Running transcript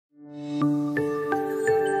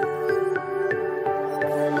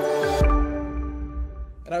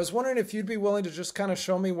And I was wondering if you'd be willing to just kind of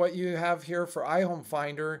show me what you have here for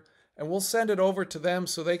iHomefinder, and we'll send it over to them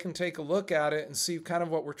so they can take a look at it and see kind of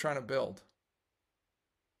what we're trying to build.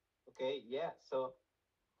 Okay, yeah. So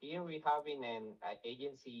here we have in an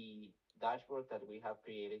agency dashboard that we have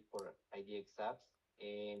created for IDX apps.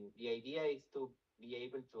 And the idea is to be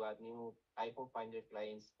able to add new iPhone Finder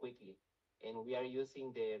clients quickly. And we are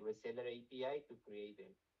using the reseller API to create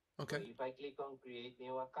them. So Okay. if I click on create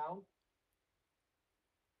new account,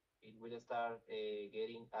 it will start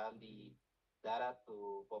getting all the data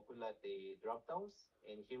to populate the drop downs.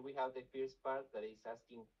 And here we have the first part that is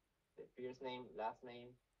asking the first name, last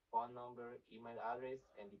name, phone number, email address,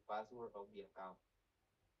 and the password of the account.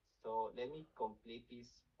 So let me complete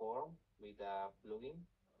this form with a plugin.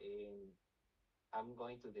 And I'm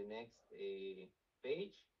going to the next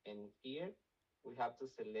page. And here we have to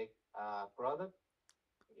select a product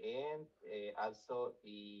and also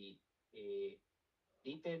the uh,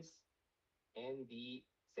 details and the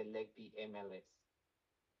select the MLS.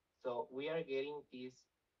 So we are getting this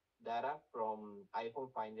data from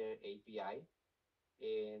iPhone Finder API,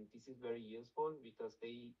 and this is very useful because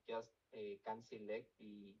they just can select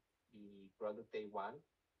the product they want,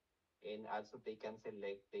 and also they can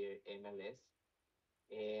select their MLS.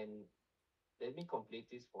 And let me complete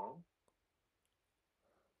this form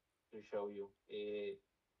to show you.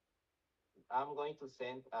 I'm going to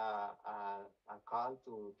send a call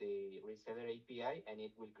to the reseller API, and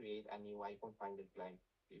it will create a new iPhone Finder client.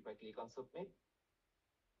 If I click on submit,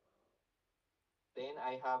 then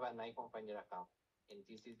I have an iPhone Finder account, and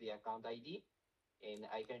this is the account ID, and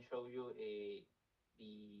I can show you the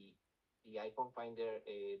the iPhone Finder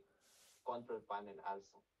control panel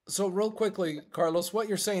also. So real quickly, Carlos, what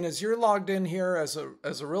you're saying is you're logged in here as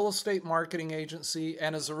a real estate marketing agency,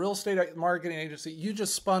 and as a real estate marketing agency, you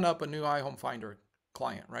just spun up a new iHomefinder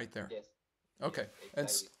client right there. Yes, yes, Okay. And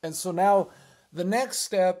exactly. and so now the next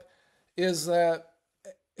step is that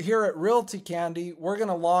here at RealtyCandy, we're going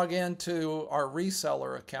to log into our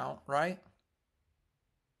reseller account, right?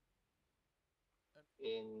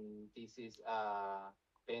 And this is a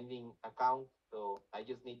pending account, so I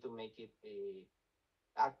just need to make it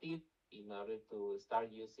active in order to start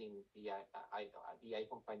using the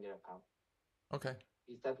iPhone Finder account. Okay.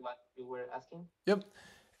 Is that what you were asking? Yep.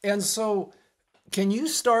 And so can you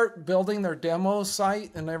start building their demo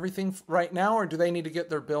site and everything right now, or do they need to get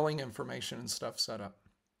their billing information and stuff set up?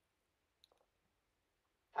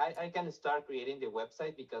 I can start creating the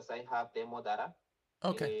website because I have demo data,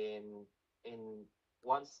 Okay. and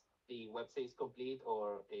once the website is complete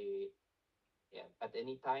or yeah, at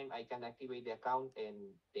any time I can activate the account and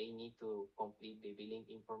they need to complete the billing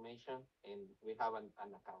information and we have an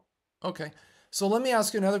account. Okay. So let me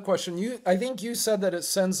ask you another question. I think you said that it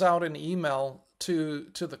sends out an email to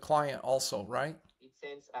the client also, right? It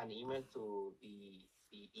sends an email to the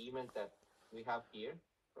email that we have here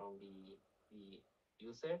from the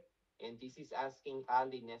user, and this is asking all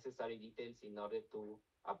the necessary details in order to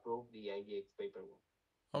approve the IDX paperwork.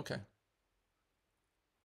 Okay.